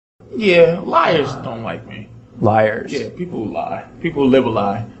Yeah, liars don't like me. Liars. Yeah, people who lie. People who live a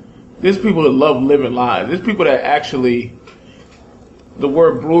lie. There's people that love living lies. There's people that actually, the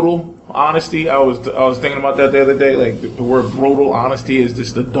word brutal honesty, I was thinking about that the other day. Like the word brutal honesty is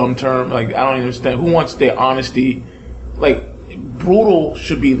just a dumb term. Like I don't even understand who wants their honesty. Like brutal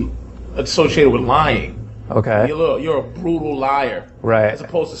should be associated with lying. Okay. You're a brutal liar. Right. As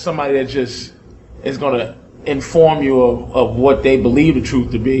opposed to somebody that just is gonna inform you of what they believe the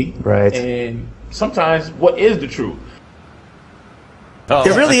truth to be. Right. And sometimes what is the truth. Oh.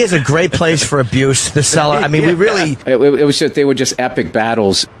 It really is a great place for abuse, the cellar. I mean, we really... It was just, they were just epic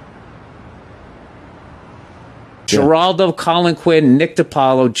battles. Geraldo, Colin Quinn, Nick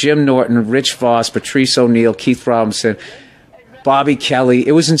DiPaolo, Jim Norton, Rich Voss, Patrice O'Neill, Keith Robinson, Bobby Kelly.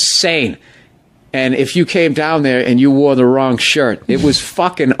 It was insane. And if you came down there and you wore the wrong shirt, it was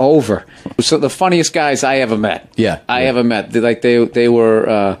fucking over. So the funniest guys I ever met. Yeah. I ever met. They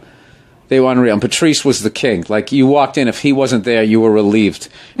were unreal. And Patrice was the king. Like, you walked in, if he wasn't there, you were relieved.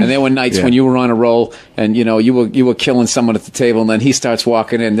 And there were nights when you were on a roll and, you know, you were killing someone at the table, and then he starts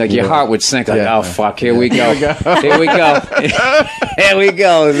walking in, like, your heart would sink, like, oh, fuck, here we go. Here we go. Here we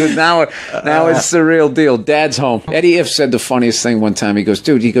go. Now it's the real deal. Dad's home. Eddie Iff said the funniest thing one time. He goes,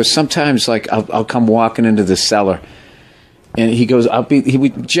 dude, sometimes, like, I'll come walking into the cellar, and he goes, he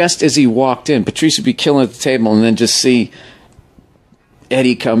would, just as he walked in, Patrice would be killing at the table, and then just see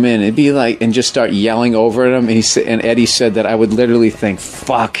Eddie come in, it'd be like, and just start yelling over at him. And Eddie said that I would literally think,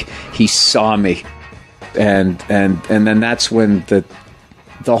 fuck, he saw me. And then that's when the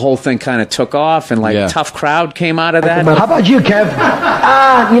whole thing kind of took off, and like tough crowd came out of that. How about you, Kev?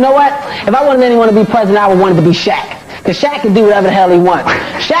 You know what? If I wanted anyone to be president, I would want it to be Shaq. Because Shaq can do whatever the hell he wants.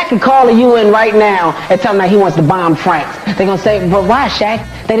 Shaq can call the UN right now and tell them that he wants to bomb France. They're going to say, but why, Shaq?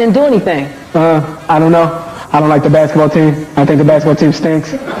 They didn't do anything. I don't know. I don't like the basketball team. I think the basketball team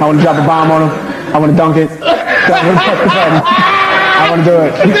stinks. I want to drop a bomb on them. I want to dunk it. I want to do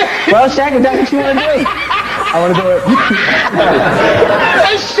it. Well, Shaq, if that's what you want to do, I want to do it.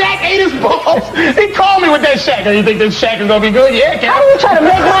 That Shaq ate his balls. He called me with that Shaq. You think this Shaq is going to be good? Yeah, how are you trying to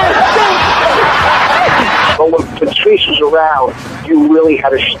make But when Patrice was around, you really had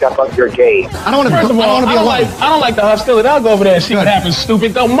to step up your game. I don't want to be alone. I don't like the hostility. I'll go over there and see what happens,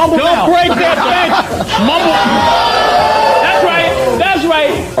 stupid. Don't mumble now. Don't break that bench. Mumble. That's right. That's right.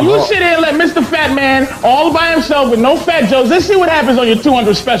 You sit here and let Mr. Fat Man all by himself with no fat jokes. Let's see what happens on your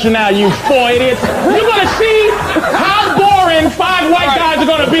 200 special now, you four idiots. You're going to see how boring 5 white guys are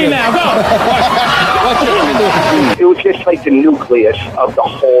going to be now. Go. It was just like the nucleus of the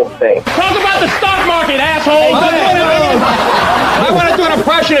whole thing. Talk about the stock market, asshole. I want to do an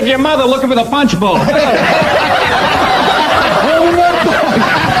impression of your mother looking for the punch bowl.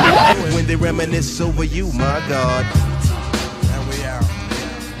 When they reminisce over you, my God. And we out.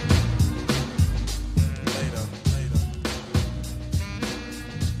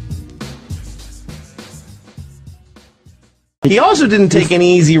 He also didn't take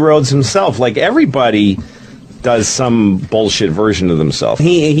any easy roads himself. Like, everybody does some bullshit version of themselves.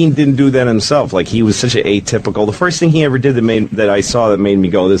 He didn't do that himself. Like, he was such an atypical. The first thing he ever did that I saw that made me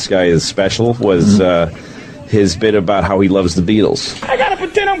go, this guy is special, was his bit about how he loves the Beatles. I gotta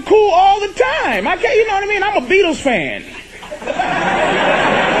pretend I'm cool all the time. I can't, you know what I mean? I'm a Beatles fan.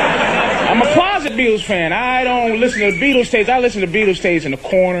 I'm a closet Beatles fan. I don't listen to the Beatles tapes. I listen to Beatles tapes in the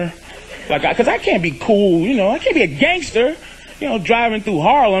corner. Like, because I can't be cool, you know. I can't be a gangster, you know, driving through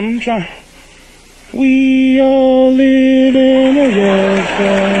Harlem trying. We all live in a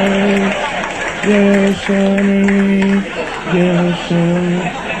yes,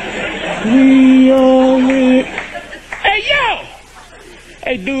 we all live. Hey, yo!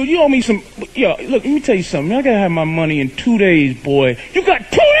 Hey, dude, you owe me some. Yo, look, let me tell you something. I gotta have my money in 2 days, boy. You got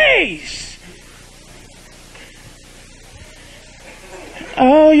 2 days!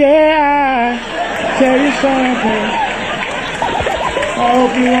 Oh, yeah, I tell you something.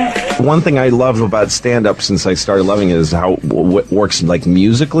 One thing I love about stand-up since I started loving it is how it works, like,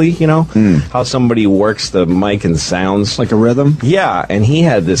 musically, you know? How somebody works the mic and sounds. Like a rhythm? Yeah, and he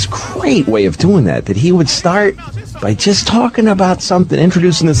had this great way of doing that he would start by just talking about something,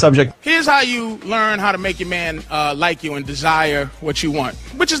 introducing the subject. Here's how you learn how to make your man like you and desire what you want,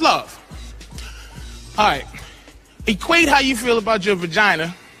 which is love. All right. Equate how you feel about your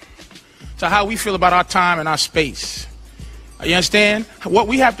vagina to how we feel about our time and our space. You understand? What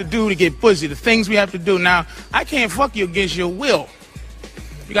we have to do to get pussy, the things we have to do. Now, I can't fuck you against your will.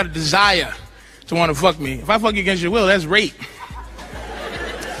 You got a desire to want to fuck me. If I fuck you against your will, that's rape.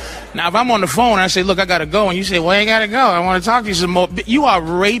 Now, if I'm on the phone and I say, look, I got to go, and you say, well, I ain't got to go. I want to talk to you some more. You are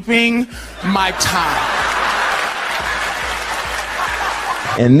raping my time.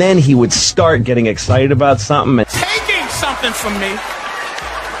 And then he would start getting excited about something. Taking something from me.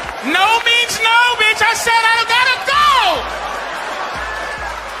 No means no, bitch. I said I gotta go.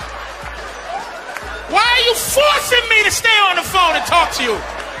 Why are you forcing me to stay on the phone and talk to you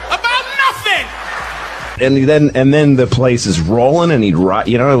about nothing? And then the place is rolling, and he'd rock.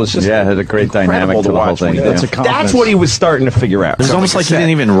 You know, it was just it had a great dynamic to the whole thing. That's what he was starting to figure out. It was almost like he didn't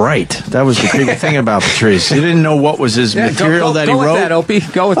even write. That was the creepy thing about Patrice. He didn't know what was his material that he wrote. Go with that, Opie.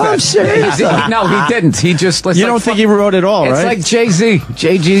 Go with that. I'm serious. No, he didn't. He just. You don't think he wrote it all, right? It's like Jay-Z.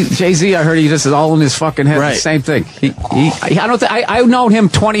 Jay-Z. I heard he just is all in his fucking head. Right. The same thing. I've known him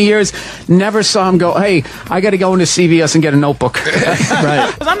 20 years. Never saw him go, hey, I got to go into CVS and get a notebook. Right.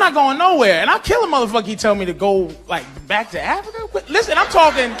 Because I'm not going nowhere, and I'll kill a motherfucker. He tell me to go like back to Africa. But listen, I'm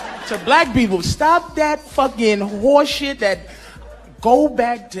talking to black people. Stop that fucking horse shit. That go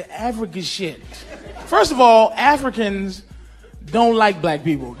back to Africa shit. First of all, Africans don't like black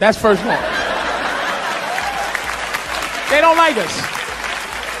people. That's first one. They don't like us.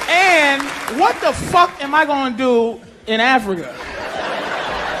 And what the fuck am I gonna do in Africa?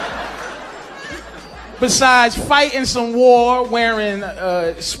 Besides fighting some war, wearing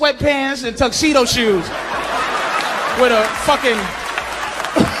sweatpants and tuxedo shoes with a fucking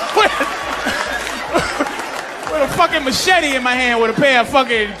with a fucking machete in my hand with a pair of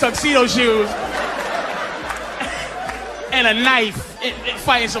fucking tuxedo shoes and a knife and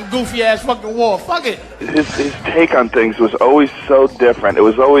fighting some goofy ass fucking war. Fuck it. His take on things was always so different. It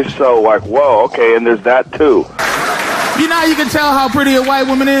was always so like, whoa, okay, and there's that too. You know how you can tell how pretty a white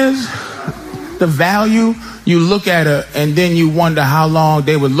woman is? The value, you look at her and then you wonder how long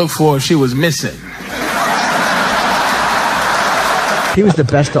they would look for if she was missing. He was the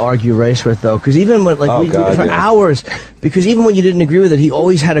best to argue race with, though, because even when, for hours, because even when you didn't agree with it, he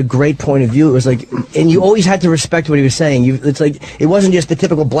always had a great point of view. It was like, and you always had to respect what he was saying. It's like, it wasn't just the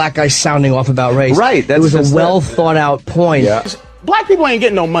typical black guy sounding off about race. Right. It was a well thought out point. Yeah. Black people ain't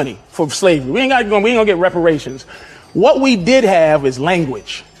getting no money for slavery. We ain't gonna get reparations. What we did have is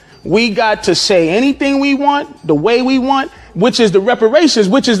language. We got to say anything we want, the way we want, which is the reparations,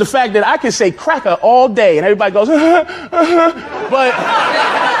 which is the fact that I can say cracker all day and everybody goes, but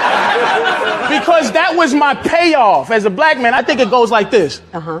because that was my payoff as a black man. I think it goes like this.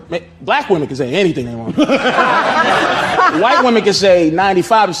 Black women can say anything they want. White women can say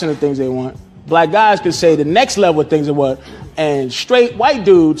 95% of things they want. Black guys can say the next level of things they want. And straight white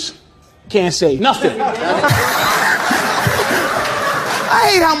dudes can't say nothing. I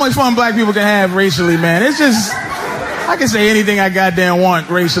hate how much fun black people can have racially, man. It's just, I can say anything I goddamn want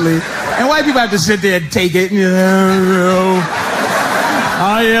racially. And white people have to sit there and take it.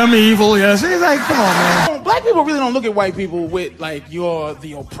 I am evil, yes. It's like, come on, man. Black people really don't look at white people with, like, you're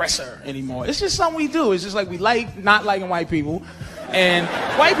the oppressor anymore. It's just something we do. It's just like we like not liking white people. And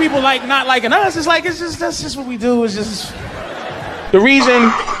white people like not liking us. It's like, that's just what we do. It's just... The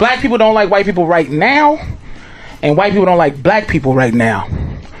reason black people don't like white people right now and white people don't like black people right now.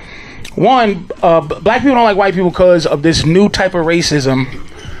 One, black people don't like white people because of this new type of racism.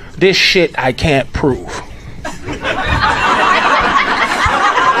 This shit I can't prove.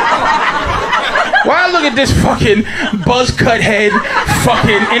 Why I look at this fucking buzz cut head,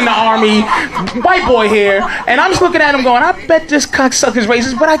 fucking in the army, white boy here, and I'm just looking at him going, I bet this cocksucker's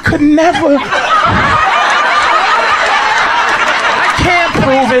racist, but I could never. I can't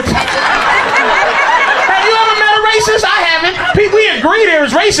prove it. Racist? I haven't. We agree there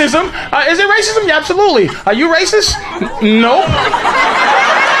is racism. Is it racism? Yeah, absolutely. Are you racist? Nope.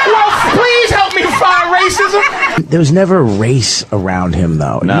 Well, please help me find racism. There was never a race around him,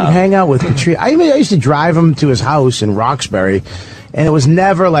 though. No. He'd hang out with Patrice. I used to drive him to his house in Roxbury, and it was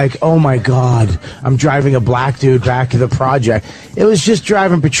never like, oh my God, I'm driving a black dude back to the project. It was just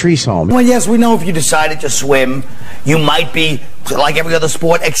driving Patrice home. Well, yes, we know if you decided to swim, you might be, like every other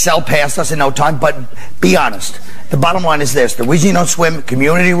sport, excel past us in no time, but be honest. The bottom line is this. The reason you don't swim,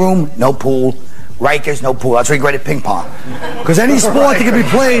 community room, no pool. Rikers, no pool. That's why you're great at ping pong. Because any sport that can be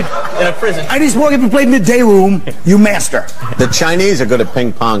played in a prison, any sport can be played in the day room, you master. The Chinese are good at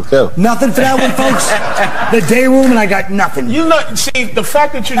ping pong too. Nothing for that one, folks. The day room, and I got nothing. You know, see, the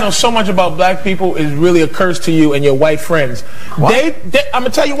fact that you know so much about black people is really a curse to you and your white friends. I'm gonna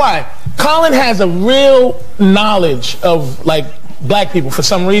tell you why. Colin has a real knowledge of like black people for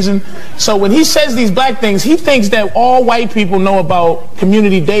some reason. So when he says these black things, he thinks that all white people know about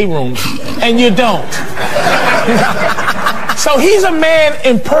community day rooms, and you don't. So he's a man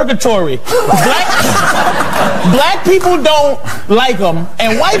in purgatory. Black people don't like him,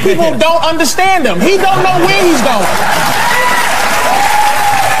 and white people don't understand him. He don't know where he's going.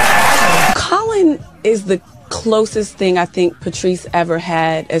 Colin is the closest thing I think Patrice ever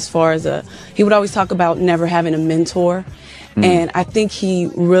had, as far as he would always talk about never having a mentor. And I think he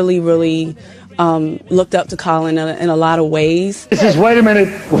really, really looked up to Colin in a lot of ways. This is, wait a minute,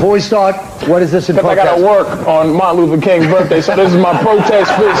 before we start, what is this in protest? I got to work on Martin Luther King's birthday, so this is my protest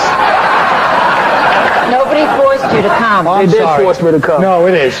piece. Nobody forced you to come. I'm They did sorry. force me to come. No,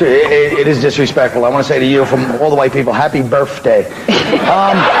 it is. It is disrespectful. I want to say to you, from all the white people, happy birthday.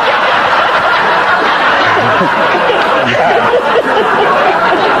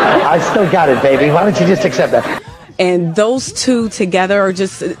 I still got it, baby. Why don't you just accept that? And those two together are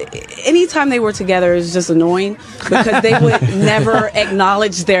just, anytime they were together is just annoying, because they would never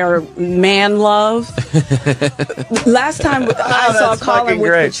acknowledge their man love. Last time I saw Colin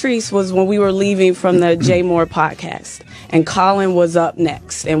with Patrice was when we were leaving from the Jay Moore podcast. And Colin was up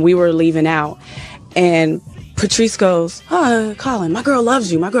next, and we were leaving out. And Patrice goes, "Oh, Colin, my girl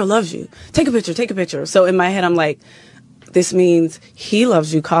loves you. My girl loves you. Take a picture, take a picture." So in my head, I'm like, this means he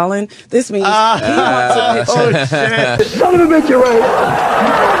loves you, Colin. This means he wants a picture. Oh, shit. Son of a bitch, you're right.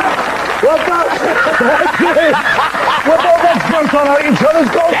 What's up? What the next month on each other's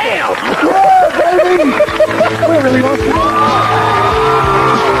goals? Damn! Yeah, baby! We really want to.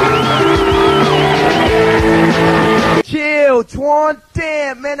 Chill, Twan.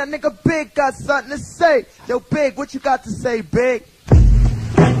 Damn, man, that nigga Big got something to say. Yo, Big, what you got to say, Big?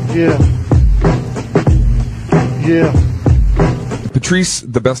 Yeah. Yeah. Patrice,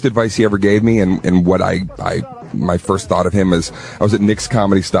 the best advice he ever gave me, and what my first thought of him is, I was at Nick's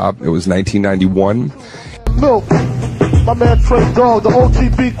Comedy Stop. It was 1991. Milk, my man Trey Dog, the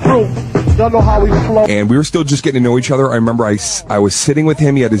OTB crew. Y'all know how we flow. And we were still just getting to know each other. I remember I was sitting with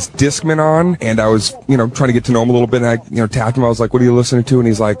him. He had his Discman on, and I was, trying to get to know him a little bit. And I, tapped him. I was like, "What are you listening to?" And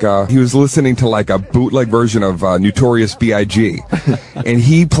he's like, he was listening to like a bootleg version of Notorious B.I.G. And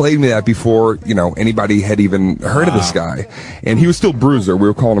he played me that before, anybody had even heard of this guy. And he was still Bruiser. We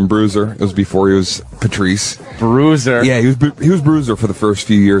were calling him Bruiser. It was before he was Patrice. Bruiser. Yeah, he was Bruiser for the first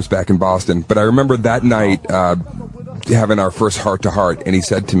few years back in Boston. But I remember that night, having our first heart-to-heart, and he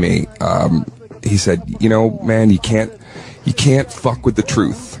said to me, he said, man, you can't fuck with the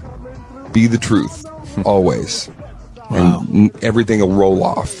truth. Be the truth, always. Wow. And everything will roll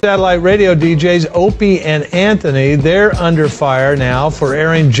off. Satellite radio DJs Opie and Anthony, they're under fire now for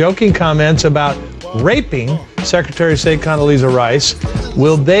airing joking comments about raping Secretary of State Condoleezza Rice.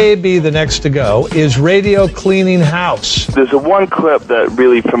 Will they be the next to go? Is radio cleaning house? There's one clip that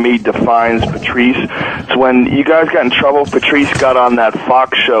really, for me, defines Patrice. It's when you guys got in trouble. Patrice got on that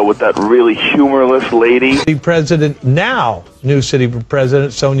Fox show with that really humorless lady. The president now, new city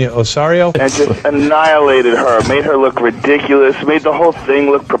president Sonia Osorio. And just annihilated her, made her look ridiculous, made the whole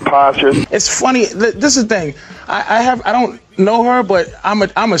thing look preposterous. It's funny. This is the thing. I don't know her, but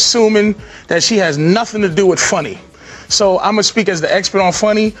I'm assuming that she has nothing to do with funny. So I'm gonna speak as the expert on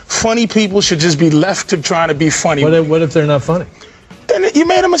funny. Funny people should just be left to trying to be funny. What if they're not funny? Then you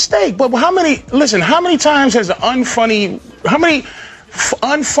made a mistake. But how many times has how many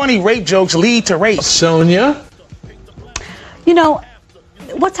unfunny rape jokes lead to rape? Sonia?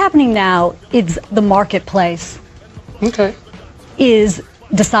 What's happening now is the marketplace. Okay. Is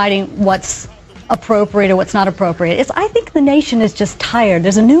deciding what's appropriate or what's not appropriate. I think the nation is just tired.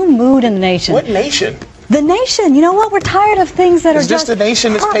 There's a new mood in the nation. What nation? The nation. You know what? We're tired of things that are just Is this the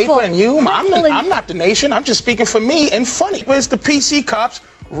nation that's paper and you? I'm not the nation. I'm just speaking for me and funny. Where's the PC cops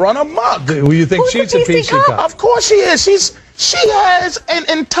run amok? Do you think she's a PC cop? Of course she is. She has an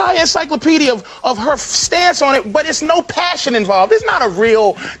entire encyclopedia of her stance on it, but it's no passion involved. It's not a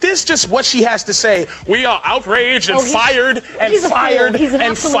real. This is just what she has to say. We are outraged and fired and fired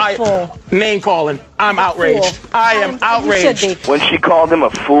and fired. Name calling. I'm outraged. I am outraged. When she called him a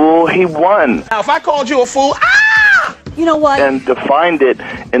fool, he won. Now, if I called you a fool, you know what? And defined it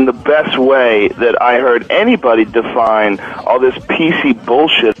in the best way that I heard anybody define all this PC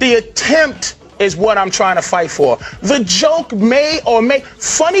bullshit. The attempt is what I'm trying to fight for. The joke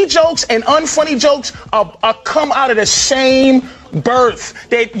funny jokes and unfunny jokes are come out of the same birth.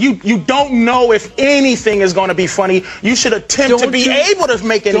 That you don't know if anything is going to be funny. You should attempt to be able to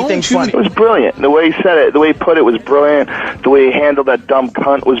make anything funny. It was brilliant. The way he said it, the way he put it was brilliant. The way he handled that dumb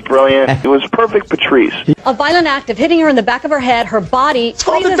cunt was brilliant. It was perfect Patrice. A violent act of hitting her in the back of her head, her body. It's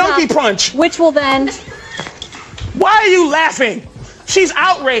called the donkey punch. Which will then... Why are you laughing? She's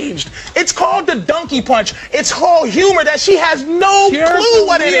outraged. It's called the donkey punch. It's called humor that she has no clue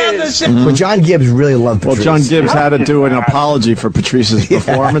what it is. But John Gibbs really loved Patrice. Well, John Gibbs had to do an apology for Patrice's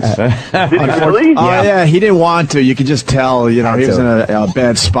performance. Did he really? Oh, yeah, he didn't want to. You could just tell, you know, he was in a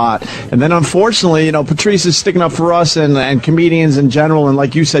bad spot. And then, unfortunately, you know, Patrice is sticking up for us and comedians in general, and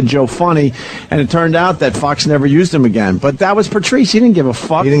like you said, Joe Funny, and it turned out that Fox never used him again. But that was Patrice. He didn't give a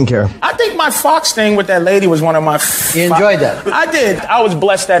fuck. He didn't care. I think my Fox thing with that lady was one of my... You enjoyed that? I did. I was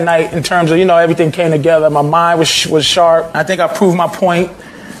blessed that night in terms of, you know, everything came together. My mind was sharp. I think I proved my point,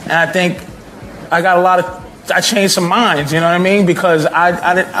 and I think I got I changed some minds, you know what I mean? Because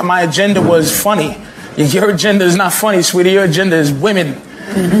my agenda was funny. Your agenda is not funny, sweetie. Your agenda is women.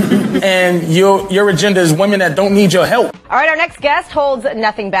 And your agenda is women that don't need your help. All right, our next guest holds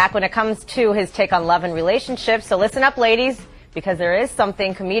nothing back when it comes to his take on love and relationships. So listen up, ladies, because there is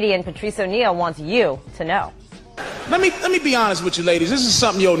something comedian Patrice O'Neal wants you to know. Let me be honest with you, ladies. This is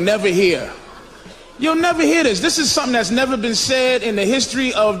something you'll never hear. You'll never hear this. This is something that's never been said in the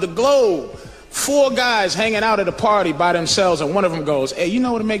history of the globe. 4 guys hanging out at a party by themselves, and one of them goes, "Hey, you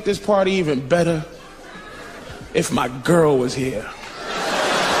know what would make this party even better? If my girl was here."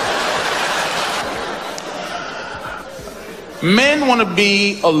 Men want to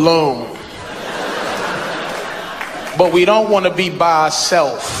be alone, but we don't want to be by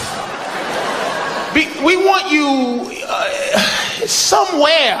ourselves. We want you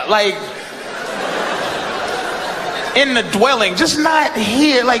somewhere, like in the dwelling, just not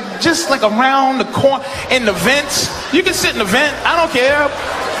here, just around the corner, in the vents. You can sit in the vent. I don't care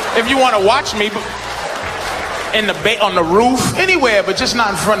if you want to watch me, but on the roof, anywhere, but just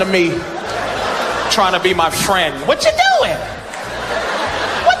not in front of me, trying to be my friend. What you doing?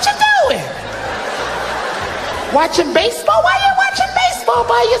 What you doing? Watching baseball? Why you watching baseball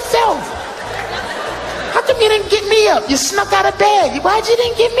by yourself? How come you didn't get me up? You snuck out of bed. Why'd you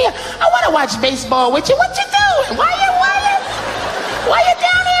didn't get me up? I want to watch baseball with you. What you doing? Why you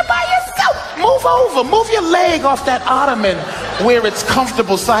down here by yourself? Move over. Move your leg off that ottoman where it's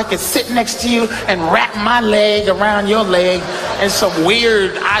comfortable so I can sit next to you and wrap my leg around your leg and some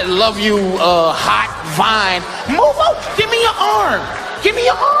weird I love you hot vine. Move over. Give me your arm. Give me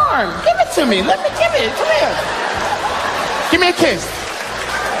your arm. Give it to me. Let me give it. Come here. Give me a kiss.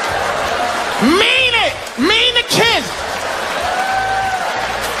 Mean it. Mean the kiss.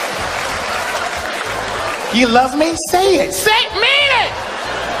 You love me? Say it. Say it. Mean it.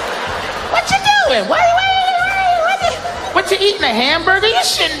 What you doing? What you eating, a hamburger? You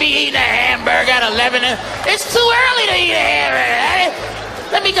shouldn't be eating a hamburger at 11. It's too early to eat a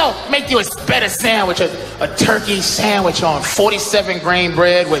hamburger. Let me go make you a better sandwich, a turkey sandwich on 47 grain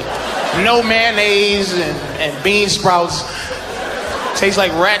bread with no mayonnaise and bean sprouts. Tastes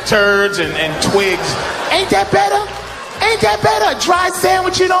like rat turds and twigs. Ain't that better? Ain't that better? A dry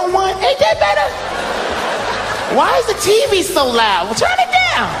sandwich you don't want? Ain't that better? Why is the TV so loud? Well, turn it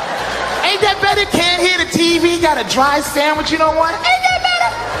down. Ain't that better? Can't hear the TV, got a dry sandwich you don't want? Ain't that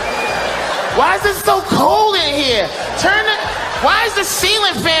better? Why is it so cold in here? Why is the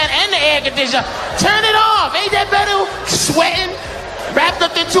ceiling fan and the air conditioner? Turn it off. Ain't that better? Sweating, wrapped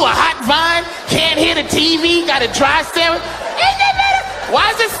up into a hot vine, can't hear the TV, got a dry sandwich. Ain't that better? Why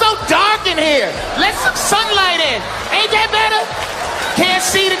is it so dark in here? Let some sunlight in. Ain't that better? Can't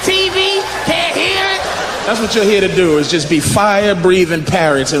see the TV, can't hear it. That's what you're here to do, is just be fire-breathing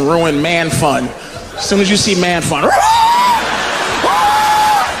parrots and ruin man fun. As soon as you see man fun.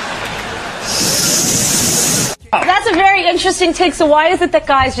 That's a very interesting take. So why is it that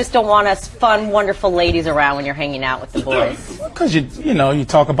guys just don't want us fun, wonderful ladies around when you're hanging out with the boys? Because you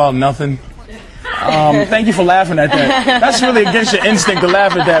talk about nothing. Thank you for laughing at that. That's really against your instinct to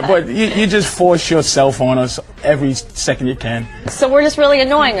laugh at that, but you just force yourself on us every second you can. So we're just really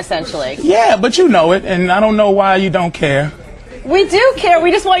annoying, essentially. Yeah, but you know it, and I don't know why you don't care. We do care.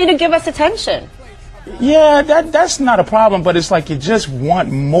 We just want you to give us attention. Yeah, that's not a problem, but it's like you just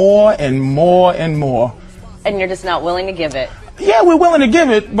want more and more and more. And you're just not willing to give it. Yeah, we're willing to give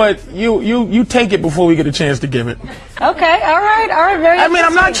it, but you take it before we get a chance to give it. Okay, all right, very. I mean,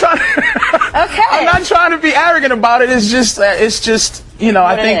 I'm not trying. Okay. I'm not trying to be arrogant about it. It's just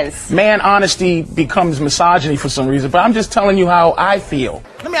I think man honesty becomes misogyny for some reason. But I'm just telling you how I feel.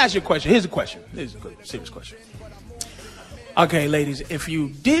 Let me ask you a question. Here's a question. Here's a good, serious question. Okay, ladies, if you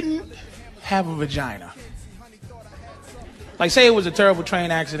didn't have a vagina, like say it was a terrible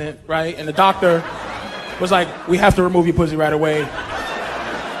train accident, right, and the doctor was like, we have to remove your pussy right away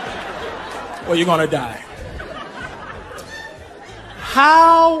or you're gonna die.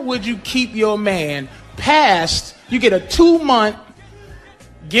 How would you keep your man past, you get a 2-month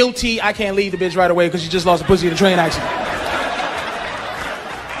guilty, I can't leave the bitch right away because you just lost a pussy in a train accident.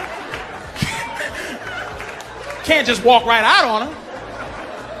 Can't just walk right out on her.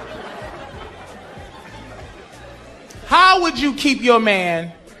 How would you keep your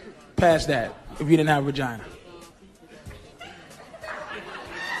man past that if you didn't have a vagina?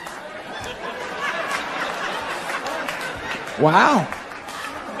 Wow.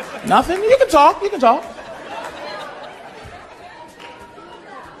 Nothing? You can talk. You can talk.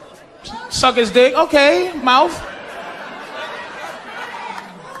 Suck his dick. Okay. Mouth.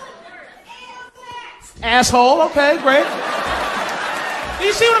 Asshole. Okay, great. Do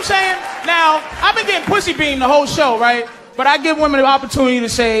you see what I'm saying? Now, I've been getting pussy beamed the whole show, right? But I give women the opportunity to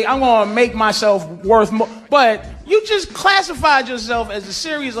say, I'm going to make myself worth more. But you just classified yourself as a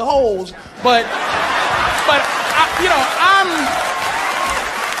series of holes. But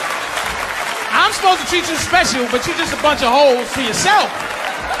I'm supposed to treat you special, but you're just a bunch of holes to yourself.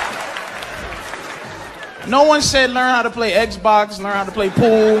 No one said learn how to play Xbox, learn how to play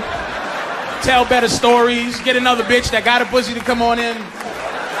pool, tell better stories, get another bitch that got a pussy to come on in.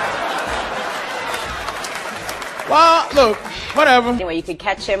 Well, look, whatever. Anyway, you could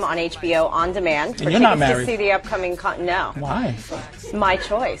catch him on HBO On Demand. And you're not married. To see the upcoming no. Why? It's my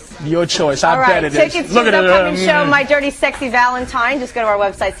choice. Your choice. All I bet right, it is. tickets to the upcoming show, My Dirty Sexy Valentine. Just go to our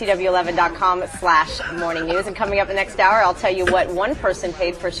website, cw11.com/morning news. And coming up the next hour, I'll tell you what one person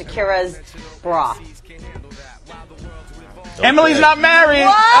paid for Shakira's bra. Emily's not married.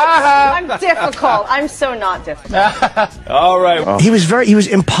 What? Uh-huh. I'm difficult. I'm so not difficult. All right. He was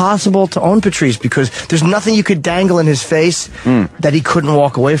impossible to own, Patrice, because there's nothing you could dangle in his face that he couldn't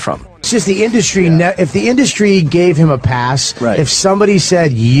walk away from. It's just the industry. If the industry gave him a pass, if somebody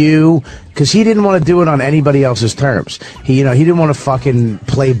said because he didn't want to do it on anybody else's terms. He didn't want to fucking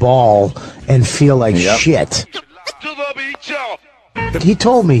play ball and feel like shit. He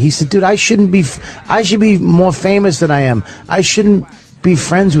told me, he said, dude, I should be more famous than I am. I shouldn't be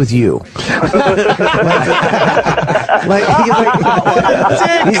friends with you. He's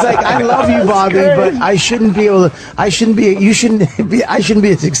like, I love you, Bobby, but I shouldn't be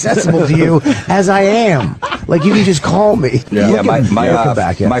as accessible to you as I am. Like, you can just call me. Yeah,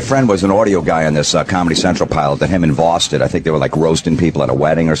 my friend was an audio guy on this Comedy Central pilot that him and Voss did. I think they were like roasting people at a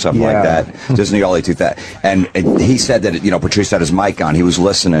wedding or something like that. This is in the early 2000s. And he said that, Patrice had his mic on. He was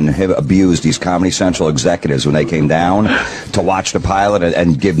listening and he abused these Comedy Central executives when they came down to watch the pilot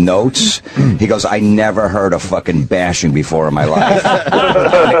and give notes. He goes, I never heard of fucking bashing before in my life. He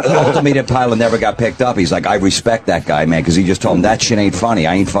told me the pilot never got picked up. He's like, I respect that guy, man, because he just told him that shit ain't funny.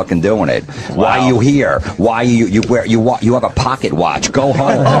 I ain't fucking doing it. Wow. Why are you here? Why you have a pocket watch? Go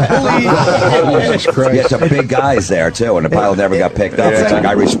home. Jesus Christ. Yeah, some big guys there too, and the pilot never got picked up. It's like,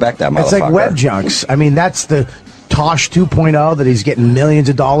 I respect that motherfucker. It's like web junks. I mean, that's the Tosh 2.0 that he's getting millions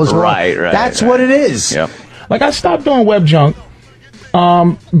of dollars for. Right. That's what it is. Yep. Like, I stopped doing web junk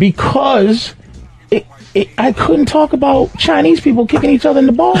because I couldn't talk about Chinese people kicking each other in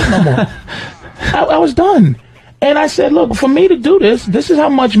the balls no more. I was done. And I said, look, for me to do this is how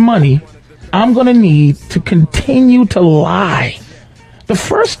much money I'm going to need to continue to lie. The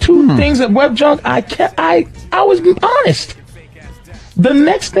first two things at web junk, I was honest. The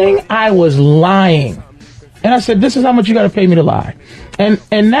next thing, I was lying. And I said, this is how much you got to pay me to lie. And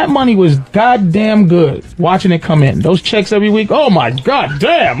that money was goddamn good, watching it come in. Those checks every week, oh my god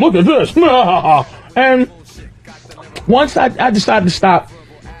damn, look at this. And once I decided to stop,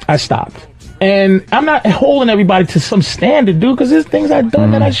 I stopped. And I'm not holding everybody to some standard, dude, because there's things I've done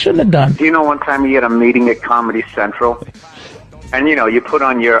that I shouldn't have done. Do you know one time you had a meeting at Comedy Central? And, you put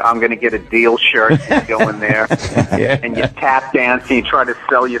on your I'm going to get a deal shirt and you go in there and you tap dance and you try to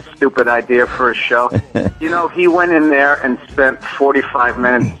sell your stupid idea for a show. He went in there and spent 45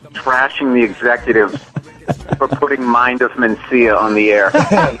 minutes trashing the executives for putting Mind of Mencia on the air.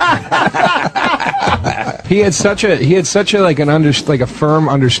 He had such a a firm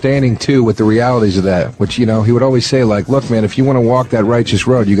understanding too with the realities of that, which he would always say, like, look, man, if you want to walk that righteous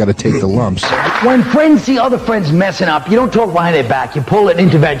road, you got to take the lumps. When friends see other friends messing up, you don't talk behind their back. You pull an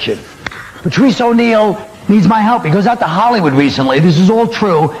intervention. Patrice O'Neal needs my help. He goes out to Hollywood recently. This is all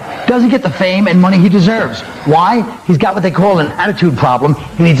true. Doesn't get the fame and money he deserves. Why? He's got what they call an attitude problem.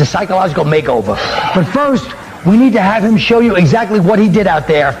 He needs a psychological makeover. But first, we need to have him show you exactly what he did out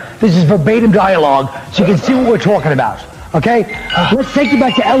there. This is verbatim dialogue, so you can see what we're talking about. Okay? Let's take you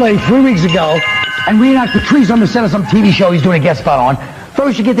back to L.A. 3 weeks ago and reenact Patrice on the set of some TV show he's doing a guest spot on.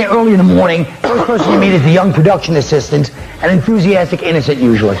 First, you get there early in the morning. First person you meet is the young production assistant, an enthusiastic innocent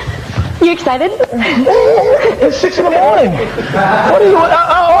usually. You excited? It's 6 in the morning. What are you?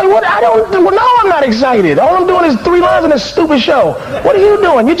 No, I'm not excited. All I'm doing is 3 lines in a stupid show. What are you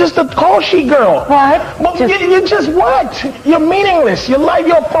doing? You're just a call sheet girl. What? Well, you're just what? You're meaningless. You're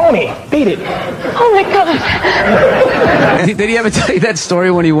a phony. Beat it. Oh my God. Did he ever tell you that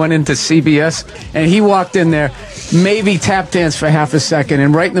story when he went into CBS and he walked in there, maybe tap danced for half a second,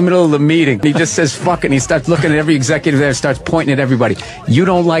 and right in the middle of the meeting, he just says fuck it, and he starts looking at every executive there and starts pointing at everybody. You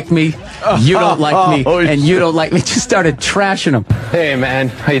don't like me, you don't like me, and you don't like me. Just started trashing him. Hey man,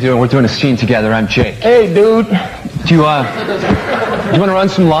 how you doing? We're doing a scene together. I'm Jake. Hey dude. Do you want to run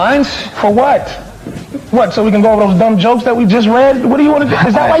some lines? For what? What, so we can go over those dumb jokes that we just read? What do you want to do?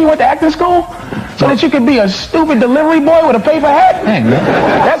 Is that why you went to acting school? So that you could be a stupid delivery boy with a paper hat? Hey, man.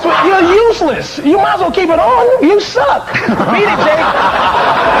 That's what, you're useless. You might as well keep it on. You suck. Beat it, Jake.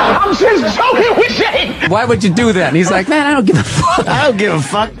 I'm just joking with Jake. Why would you do that? And he's like, man, I don't give a fuck. I don't give a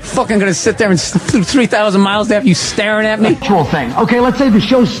fuck. Fucking gonna sit there and 3,000 miles to have you staring at me? Actual thing. Okay, let's say the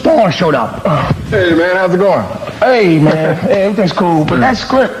show's star showed up. Hey, man, how's it going? Hey, man. Hey, everything's cool. But that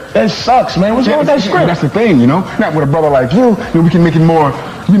script, that sucks, man. What's wrong with that script? That's the thing, you know? Not with a brother like you, we can make it more,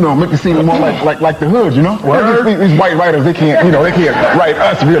 make the scene more like the hood, you know? These white writers, they can't write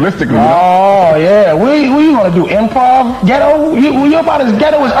us realistically, you know? Oh, yeah. Where you gonna do? Improv? Ghetto? You're about as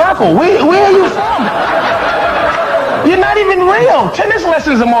ghetto as Urkel. Where are you from? You're not even real. Tennis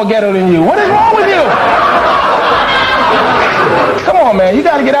lessons are more ghetto than you. What is wrong with you? Come on, man. You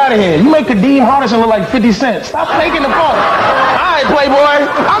gotta get out of here. You make Kadeem Hardison look like 50 Cent. Stop taking the phone. All right, Playboy.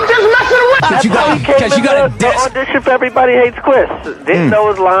 I'm just messing around. Because you got a audition for Everybody Hates Chris. Didn't know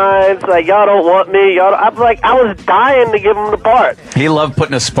his lines. Like, y'all don't want me. I was dying to give him the part. He loved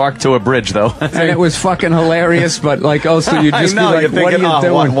putting a spark to a bridge, though. And it was fucking hilarious, but also you just be like, what are you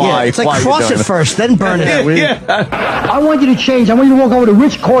doing? Why? It's like cross it first, then burn it. I want you to change. I want you to walk over to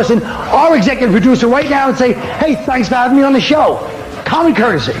Rich Corson, our executive producer, right now and say, hey, thanks for having me on the show. Common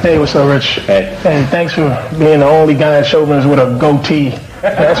courtesy. Hey, what's up, Rich? Hey. And thanks for being the only guy in show business with a goatee.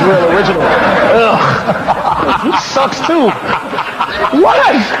 That's real original. Ugh. He sucks too.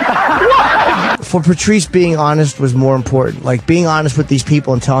 What? For Patrice, being honest was more important. Like, being honest with these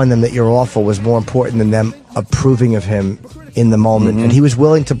people and telling them that you're awful was more important than them approving of him in the moment. And he was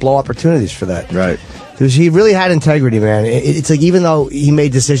willing to blow opportunities for that. Right. Because he really had integrity, man. It's like, even though he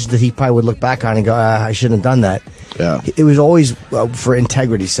made decisions that he probably would look back on and go, I shouldn't have done that. Yeah. It was always for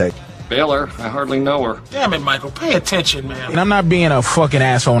integrity's sake. Baylor, I hardly know her. Damn it, Michael. Pay attention, man. And I'm not being a fucking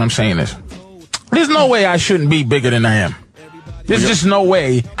asshole when I'm saying this. There's no way I shouldn't be bigger than I am. There's just no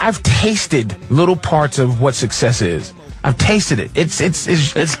way. I've tasted little parts of what success is. I've tasted it. It's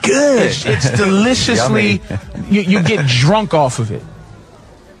good. It's deliciously. you get drunk off of it.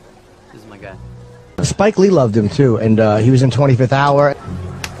 This is my guy. Spike Lee loved him too, and he was in 25th Hour.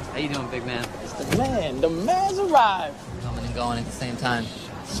 How you doing, big man? The man's arrived. Coming and going at the same time.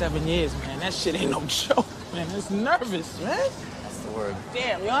 7 years, man. That shit ain't no joke, man. It's nervous, man. That's the word.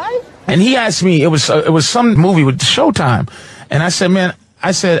 Damn, you all right? And he asked me, it was some movie with Showtime, and I said, man,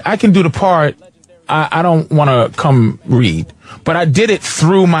 I can do the part. I don't want to come read, but I did it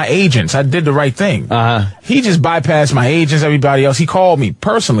through my agents. I did the right thing. He just bypassed my agents, everybody else. He called me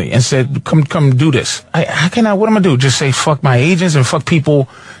personally and said, come do this. What am I going to do? Just say fuck my agents and fuck people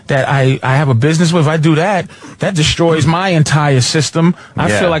that I have a business with? If I do that, that destroys my entire system. I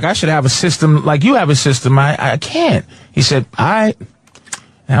feel like I should have a system like you have a system. I can't. He said, all right.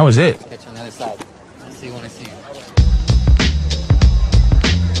 That was it. Catch you on the other side. I'll see you when I see you.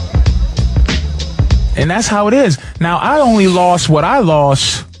 And that's how it is. Now, I only lost what I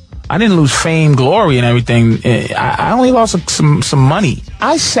lost. I didn't lose fame, glory, and everything. I only lost some money.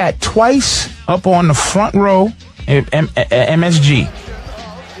 I sat twice up on the front row at MSG.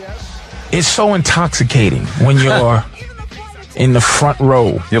 It's so intoxicating when you're in the front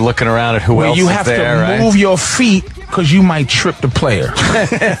row. You're looking around at who else is there, right? You have to move your feet because you might trip the player.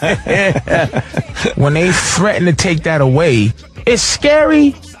 When they threaten to take that away, it's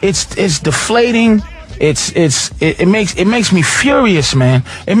scary. It's deflating. It makes me furious, man.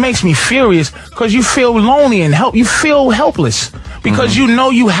 It makes me furious because you feel lonely and you feel helpless because you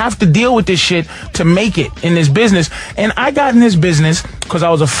know you have to deal with this shit to make it in this business. And I got in this business because I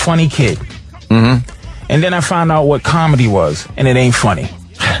was a funny kid. And then I found out what comedy was, and it ain't funny.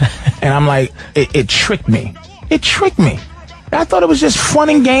 And I'm like, it tricked me. It tricked me. I thought it was just fun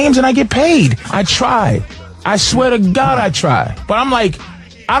and games, and I get paid. I tried. I swear to God, I tried. But I'm like,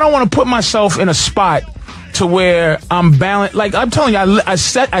 I don't want to put myself in a spot to where I'm balanced. Like I'm telling you, I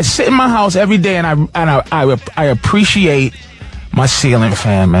sit in my house every day, and I appreciate my ceiling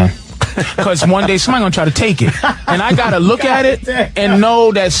fan, man. Because one day somebody gonna try to take it. And I gotta look at it and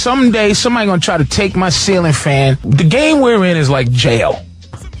know that someday somebody gonna try to take my ceiling fan. The game we're in is like jail.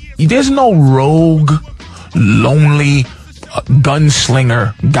 There's no rogue, lonely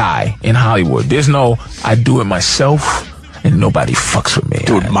gunslinger guy in Hollywood. There's no, I do it myself and nobody fucks with me.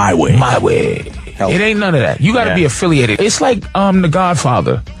 Do it my way. My way. It ain't none of that. You gotta be affiliated. It's like The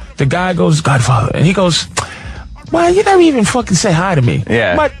Godfather. The guy goes, Godfather, and he goes, well, you never even fucking say hi to me.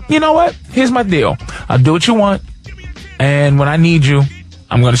 Yeah. But you know what? Here's my deal. I'll do what you want, and when I need you,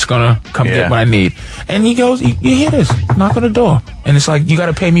 I'm just gonna come get what I need. And he goes, you hear this? Knock on the door. And it's like, you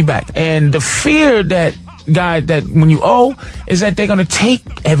gotta pay me back. And the fear that when you owe is that they're gonna take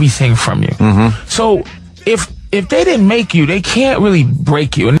everything from you. Mm-hmm. So if they didn't make you, they can't really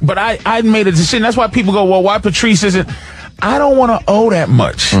break you. But I made a decision. That's why people go, well, why Patrice isn't? I don't want to owe that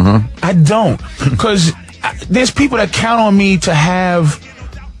much. Mm-hmm. I don't. Because there's people that count on me to have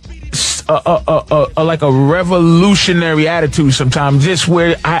like a revolutionary attitude sometimes, just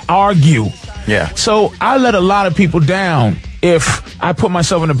where I argue. Yeah. So I let a lot of people down if I put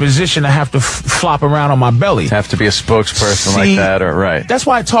myself in a position to have to flop around on my belly. Have to be a spokesperson like that, or right. That's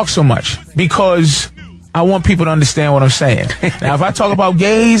why I talk so much, because I want people to understand what I'm saying. Now, if I talk about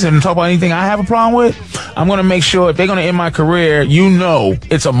gays and talk about anything I have a problem with, I'm going to make sure if they're going to end my career,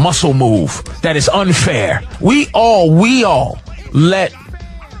 it's a muscle move, that is unfair. We all let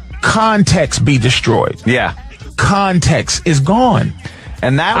context be destroyed. Yeah. Context is gone.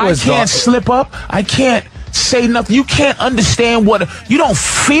 And that was I can't slip up. I can't say nothing. You can't understand you don't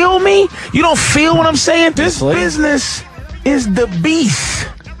feel me? You don't feel what I'm saying? This business is the beast.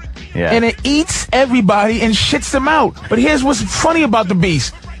 Yeah. And it eats everybody and shits them out. But here's what's funny about the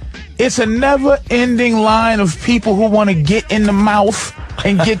beast. It's a never-ending line of people who want to get in the mouth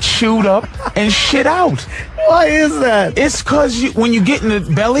and get chewed up and shit out. Why is that? It's because when you get in the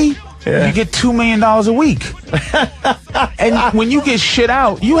belly, you get $2 million a week. And when you get shit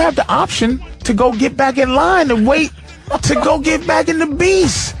out, you have the option to go get back in line and wait to go get back in the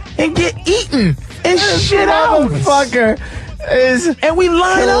beast and get eaten and shit out. Motherfucker. And we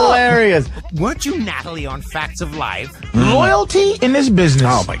line hilarious. up. Weren't you Natalie on Facts of Life? Loyalty in this business.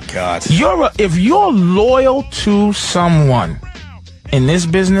 Oh my God. If you're loyal to someone in this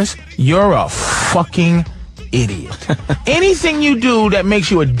business, you're a fucking idiot. Anything you do that makes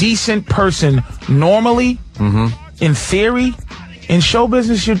you a decent person normally, in theory, in show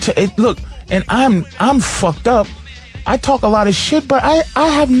business, look, and I'm fucked up. I talk a lot of shit, but I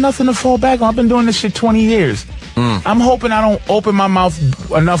have nothing to fall back on. I've been doing this shit 20 years. I'm hoping I don't open my mouth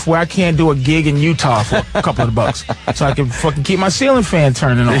enough where I can't do a gig in Utah for a couple of bucks, so I can fucking keep my ceiling fan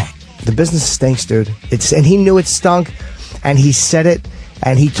turning on. The business stinks, dude. And he knew it stunk, and he said it,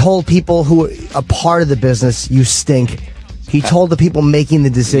 and he told people who were a part of the business, you stink. He told the people making the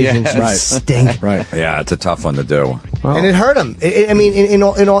decisions, you stink. Right. Yeah, it's a tough one to do. Well, and it hurt him. I mean, in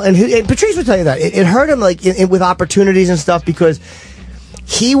all, and Patrice would tell you that it hurt him, like with opportunities and stuff, because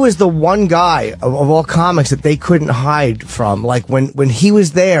he was the one guy of all comics that they couldn't hide from. Like when he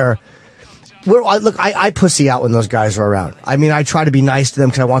was there, I pussy out when those guys are around. I mean, I try to be nice to them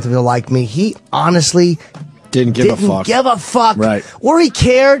because I want them to like me. He honestly didn't give a fuck. Right. Or he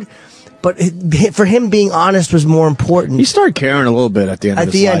cared, but for him being honest was more important. He started caring a little bit at the end of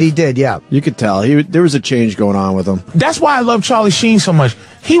his life. At the end, he did, yeah. You could tell. There was a change going on with him. That's why I love Charlie Sheen so much.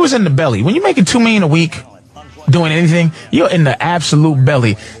 He was in the belly. When you're making $2 million a week doing anything, you're in the absolute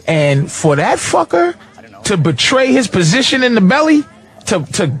belly. And for that fucker to betray his position in the belly,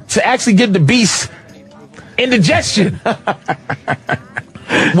 to actually give the beast indigestion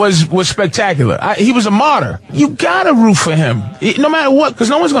was spectacular. He was a martyr. You gotta root for him, no matter what, because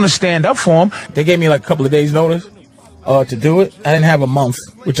no one's gonna stand up for him. They gave me like a couple of days notice to do it. I didn't have a month,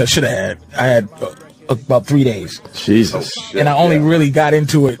 which I should have had. I had about 3 days. Jesus. And I only really got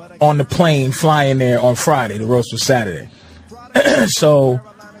into it on the plane flying there on Friday. The roast was Saturday. So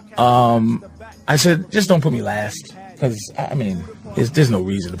I said, just don't put me last, because I mean, there's no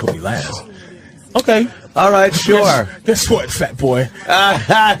reason to put me last. Okay. All right, sure. Guess what, fat boy?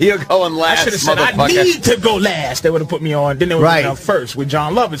 You're going last, I should have said, I need to go last. They would have put me on. Then they would have put me on first, where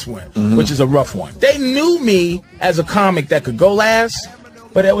John Lovitz went, which is a rough one. They knew me as a comic that could go last,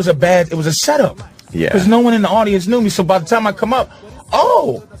 but it was a setup. Yeah. Because no one in the audience knew me. So by the time I come up,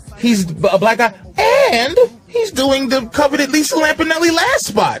 he's a black guy, and he's doing the coveted Lisa Lampanelli last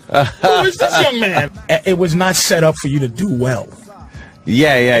spot. Who is this young man? It was not set up for you to do well.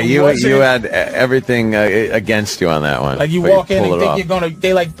 Yeah. You had everything against you on that one. Like you walk in and think you're gonna.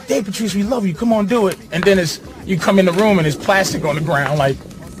 They like, hey Patrice, we love you. Come on, do it. And then you come in the room and there's plastic on the ground. Like,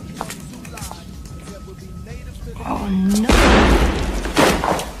 oh no.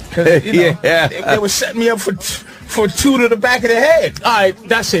 'Cause, you know, they were setting me up for 2 to the back of the head. All right,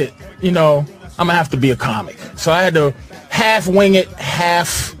 that's it. You know, I'm gonna have to be a comic. So I had to half wing it,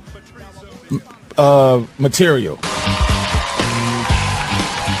 half material.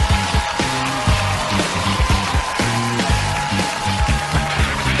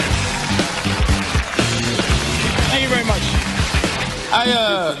 Thank you very much.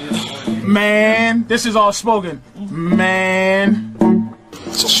 Man, this is all spoken. Man,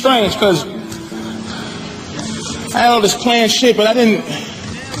 it's strange because I had all this planned shit, but I didn't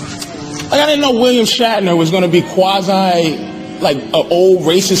know William Shatner was gonna be quasi like an old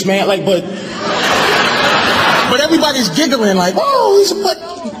racist man. Like, but everybody's giggling like, oh, he's a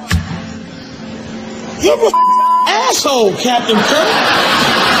you're an asshole, Captain Kirk.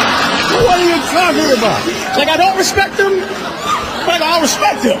 What are you talking about? Like, I don't respect him. But I'll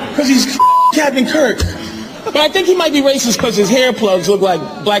respect him, because he's Captain Kirk. But I think he might be racist because his hair plugs look like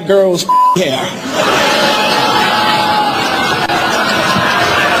black girls' hair.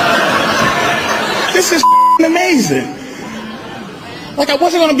 This is amazing. Like, I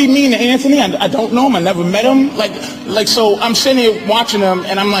wasn't going to be mean to Anthony. I don't know him. I never met him. Like, so I'm sitting here watching him,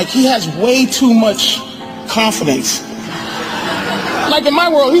 and I'm like, he has way too much confidence. Like, in my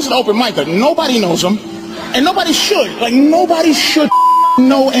world, he's an open micer. Nobody knows him. And nobody should. Like, nobody should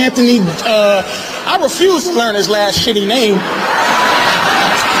know Anthony. I refuse to learn his last shitty name.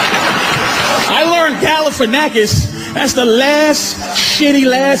 I learned Galifianakis. That's the last shitty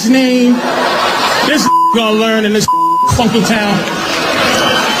last name this gonna learn in this funky town.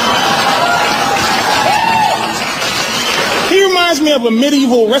 He reminds me of a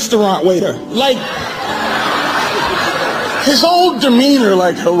medieval restaurant waiter. Like, his whole demeanor,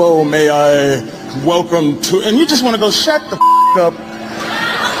 like, hello, may I... welcome to, and you just want to go shut the up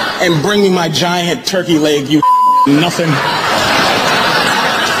and bring me my giant turkey leg, you nothing.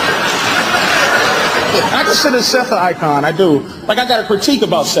 I consider Seth an icon, I do. Like, I got a critique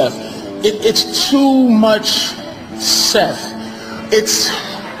about Seth. It's too much Seth. It's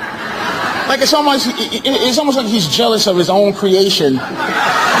almost like he's jealous of his own creation.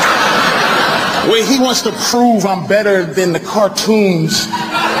 Where he wants to prove I'm better than the cartoons.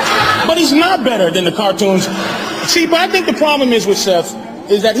 But he's not better than the cartoons. See, but I think the problem is with Seth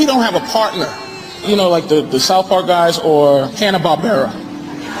is that he don't have a partner. You know, like the South Park guys or Hanna-Barbera.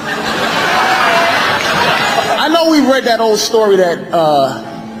 I know we read that old story that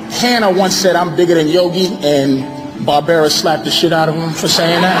Hannah once said, I'm bigger than Yogi, and Barbera slapped the shit out of him for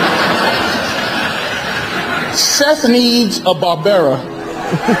saying that. Seth needs a Barbera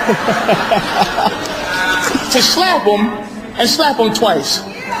to slap him and slap him twice.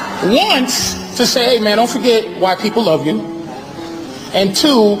 Once, to say, hey man, don't forget why people love you. And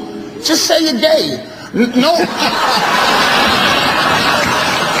 2, just say you're gay.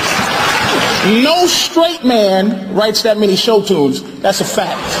 No straight man writes that many show tunes. That's a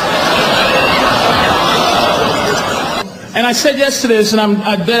fact. And I said yes to this, and I'm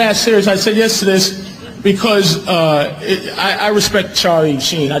dead ass serious. I said yes to this because I respect Charlie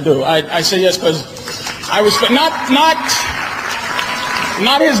Sheen. I do. I say yes because I respect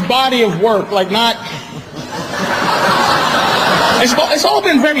not his body of work, like not. It's all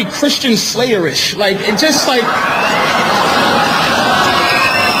been very Christian Slayerish. Like, it just like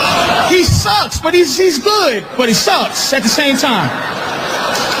he sucks, but he's good, but he sucks at the same time.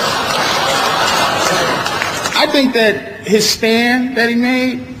 I think that his stand that he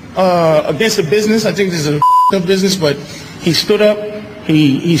made against the business, I think this is a business, but he stood up.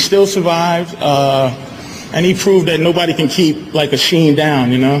 He still survived. And he proved that nobody can keep, like, a Sheen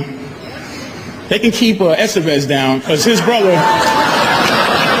down, you know? They can keep Estevez down, because his brother...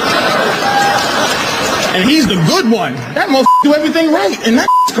 And he's the good one. That motherfucker do everything right, and that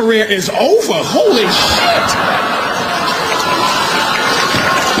career is over. Holy shit!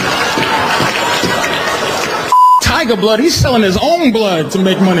 Tiger Blood, he's selling his own blood to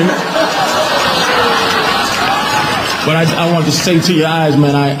make money. But I want to say to your eyes,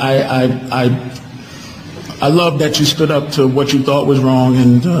 man, I love that you stood up to what you thought was wrong,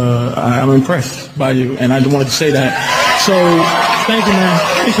 and I'm impressed by you, and I wanted to say that. So, thank you, man.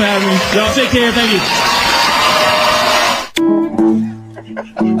 Thanks for having me. Y'all take care. Thank you.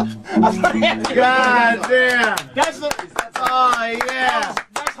 God damn. Oh, yeah.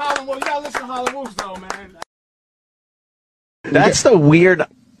 That's Harlem Wolf. You gotta listen to Harlem Wolf, though, man. That's the weird,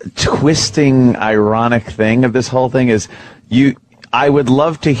 twisting, ironic thing of this whole thing is I would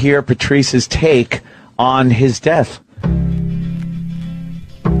love to hear Patrice's take on his death.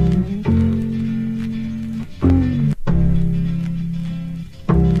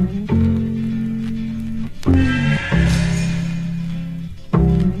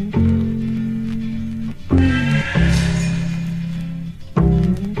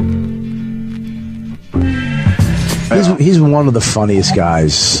 one of the funniest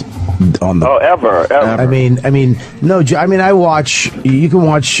guys on the ever. I mean, no. I mean, you can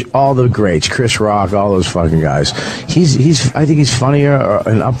watch all the greats, Chris Rock, all those fucking guys. I think he's funnier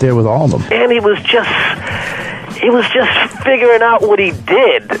and up there with all of them. And he was just figuring out what he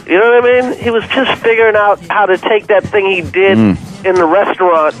did. You know what I mean? He was just figuring out how to take that thing he did in the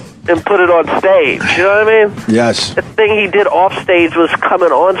restaurant and put it on stage. You know what I mean? Yes. The thing he did off stage was coming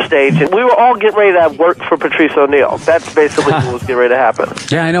on stage, and we were all getting ready to have work for Patrice O'Neal. That's basically what was getting ready to happen.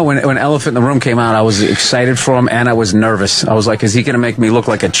 Yeah, I know. When Elephant in the Room came out, I was excited for him, and I was nervous. I was like, is he going to make me look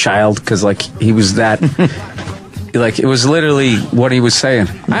like a child? Because, like, he was that... Like, it was literally what he was saying.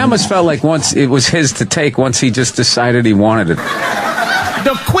 I almost felt like once it was his to take, once he just decided he wanted it.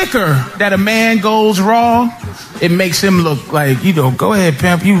 The quicker that a man goes raw, it makes him look like, go ahead,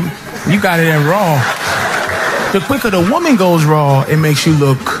 pimp, you got it in raw. The quicker the woman goes raw, it makes you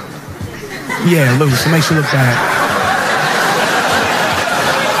look, loose. It makes you look bad.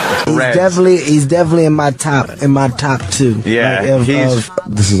 He's definitely in my top two. Yeah,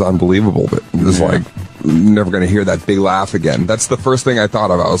 this is unbelievable, but it's like never going to hear that big laugh again. That's the first thing I thought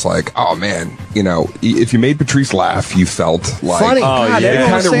of. I was like, oh man, if you made Patrice laugh, you felt like funny. It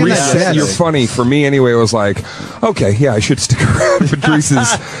kind of reset your funny. For me anyway, it was like, okay, yeah, I should stick around.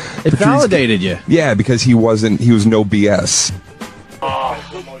 Patrice's it validated you. Yeah, because he was no BS.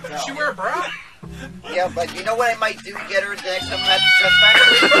 She wear a bra? Yeah, but you know what I might do? Get her the next time I'm at the Stress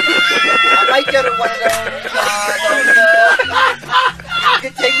Factory? I might get her one of those, you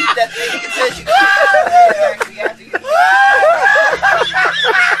can take me that thing, you can say she can actually have to get Jesus God!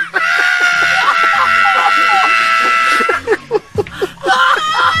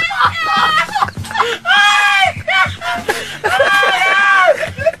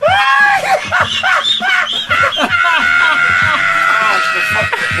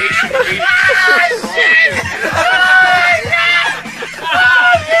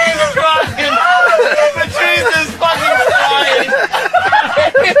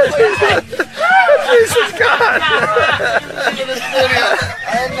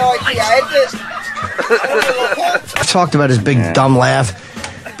 I had no idea. I talked about his big dumb laugh.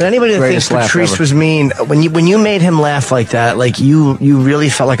 But anybody that thinks Patrice was mean, when you made him laugh like that, like you really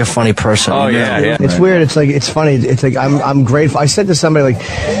felt like a funny person. Oh yeah. It's weird. It's like it's funny. It's like I'm grateful. I said to somebody, like,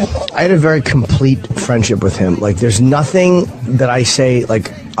 I had a very complete friendship with him. Like, there's nothing that I say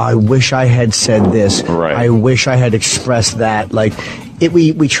like, I wish I had said this. Right. I wish I had expressed that. Like,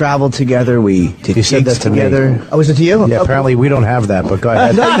 we traveled together. You said that together. Oh, was it to you? Yeah, okay. Apparently we don't have that, but go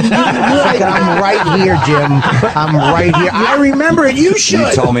ahead. I'm right here, Jim. I'm right here. I remember it. You should.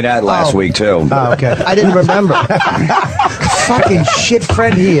 You told me that last week, too. Oh, okay. I didn't remember. Fucking shit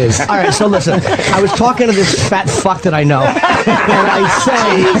friend he is. All right, so listen. I was talking to this fat fuck that I know, and I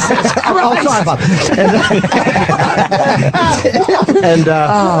say, "Oh, sorry, Bob."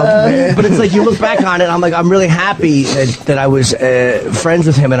 But it's like you look back on it. I'm like, I'm really happy that I was friends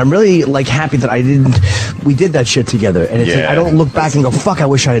with him, and I'm really like happy that we did that shit together. And it's like, I don't look back and go, "Fuck, I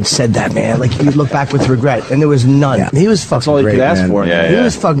wish I had said that, man." Like, you look back with regret, and there was none. Yeah. He was fucking all great, you could ask man. for. He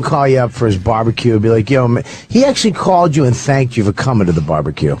was fucking call you up for his barbecue, and be like, "Yo, man." He actually called you and thanked you for coming to the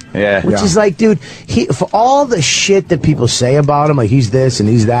barbecue. Yeah. Which is like, dude, for all the shit that people say about him, like he's this and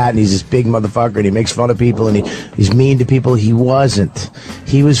he's that, and he's this big motherfucker, and he makes fun of people, and he's mean to people. He wasn't.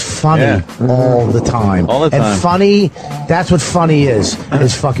 He was funny all the time. All the time. And funny, that's what funny is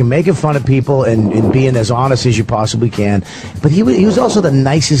fucking making fun of people and being as honest as you possibly can. But he was also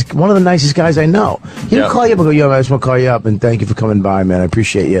one of the nicest guys I know. He would call you up and go, "Yo, man, I just want to call you up and thank you for coming by, man. I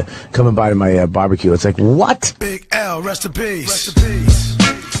appreciate you coming by to my barbecue." It's like, what? Big L, rest in peace. Rest in peace.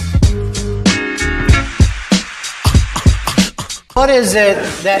 What is it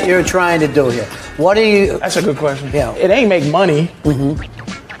that you're trying to do here? What are you... That's a good question. Yeah. It ain't make money,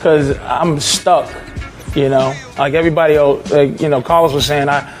 because I'm stuck, Like everybody, Carlos was saying,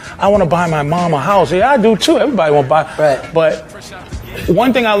 I want to buy my mom a house. Yeah, I do too. Everybody want to buy. Right. But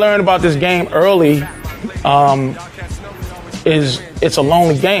one thing I learned about this game early is it's a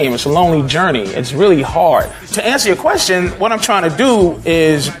lonely game. It's a lonely journey. It's really hard. To answer your question, what I'm trying to do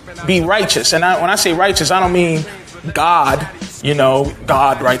is be righteous. And when I say righteous, I don't mean God,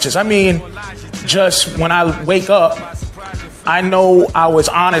 God righteous. I mean, just when I wake up, I know I was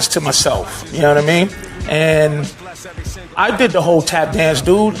honest to myself. You know what I mean? And I did the whole tap dance,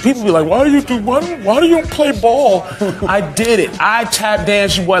 dude. People be like, why do you play ball? I did it. I tap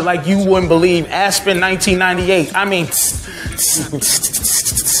danced like you wouldn't believe. Aspen 1998.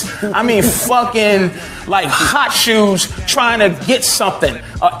 I mean fucking like hot shoes trying to get something.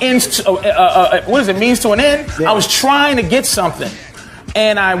 What is it, means to an end? Yeah. I was trying to get something.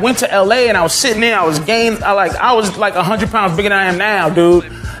 And I went to LA and I was sitting there, I was like 100 pounds bigger than I am now, dude.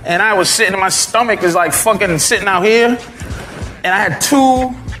 And I was sitting, my stomach is like fucking sitting out here. And I had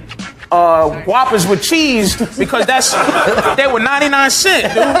 2 Whoppers with cheese because they were 99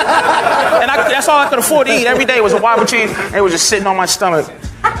 cents, dude. And that's all I could afford to eat. Every day was a Whopper cheese. And it was just sitting on my stomach.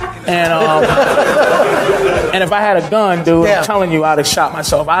 And and if I had a gun, dude, I'm telling you, I'd have shot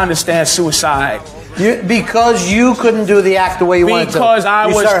myself. I understand suicide. Because you couldn't do the act the way you wanted to. Because I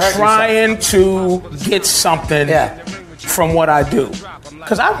was trying to get something from what I do.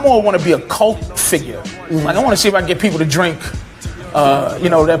 Because I more want to be a cult figure. Like, I want to see if I can get people to drink,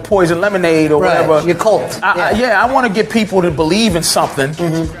 that poison lemonade or whatever. Your cult. I want to get people to believe in something,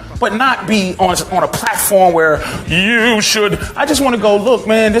 but not be on a platform where you should. I just want to go, look,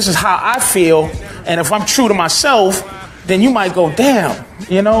 man, this is how I feel. And if I'm true to myself, then you might go, damn,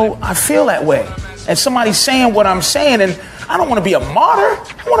 I feel that way. And somebody's saying what I'm saying, and I don't want to be a martyr.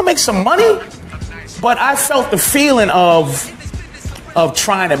 I want to make some money. But I felt the feeling of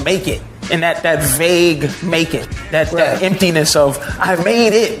trying to make it, and that vague make it, that emptiness of I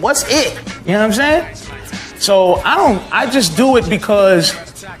made it. What's it? You know what I'm saying? So I just do it because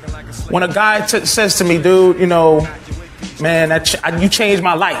when a guy says to me, dude, man, you changed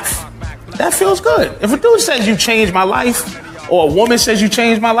my life. That feels good. If a dude says you changed my life, or a woman says you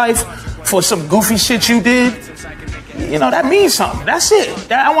changed my life for some goofy shit you did, that means something. That's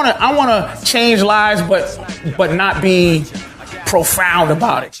it. I want to change lives, but not be profound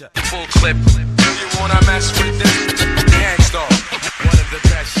about it. Full clip. You wanna mess with this? Gangstar.